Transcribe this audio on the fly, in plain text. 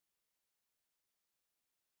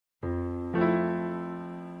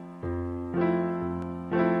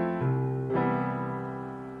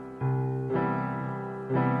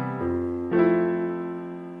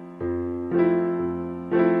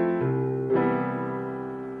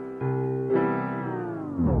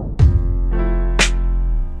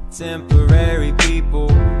Temporary people,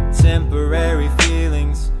 temporary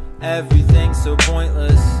feelings, everything's so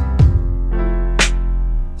pointless.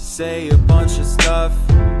 Say a bunch of stuff,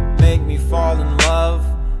 make me fall in love,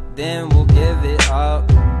 then we'll give it up.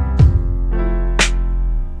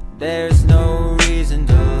 There's no reason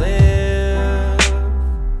to live.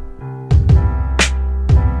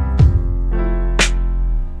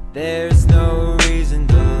 There's no reason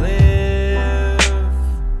to live.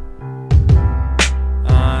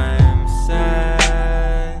 I'm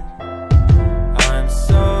sad. I'm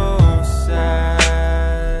so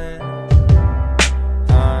sad.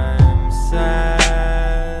 I'm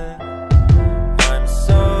sad. I'm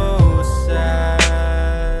so sad.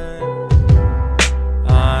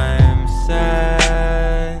 I'm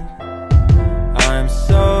sad. I'm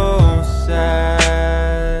so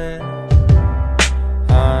sad.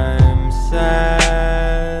 I'm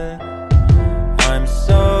sad. I'm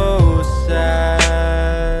so sad.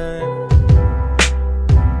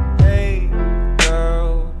 Hey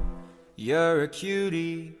girl, you're a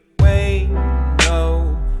cutie. Wait,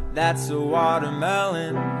 no, that's a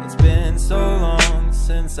watermelon. It's been so long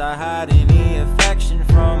since I had any affection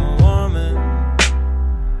from a woman.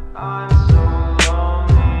 I'm so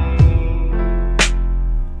lonely.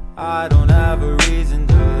 I don't have a reason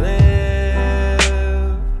to live.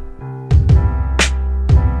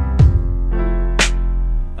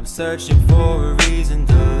 I'm searching for a reason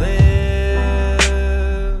to live.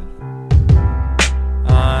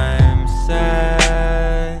 I'm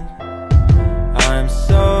sad. I'm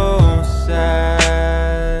so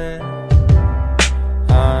sad.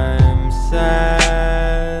 I'm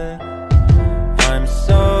sad. I'm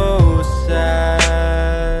so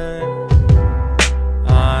sad.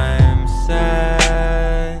 I'm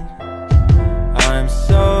sad. I'm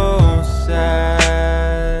so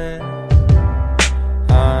sad.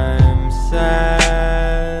 I'm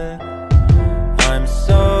sad. I'm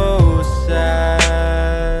so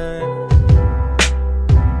sad.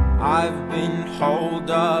 I've been holed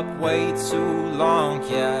up way too long,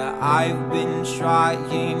 yeah. I've been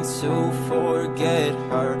trying to forget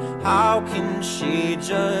her. How can she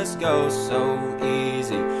just go so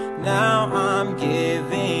easy? Now I'm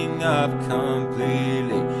giving up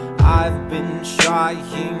completely. I've been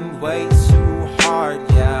trying way too hard,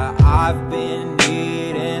 yeah. I've been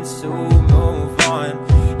needing to move on.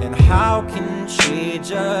 And how can she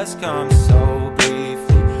just come so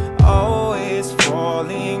briefly? Always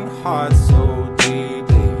falling hard so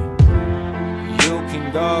deeply. You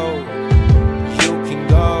can go, you can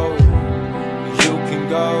go, you can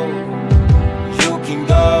go, you can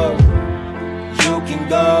go, you can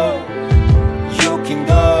go, you can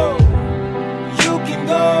go, you can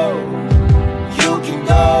go.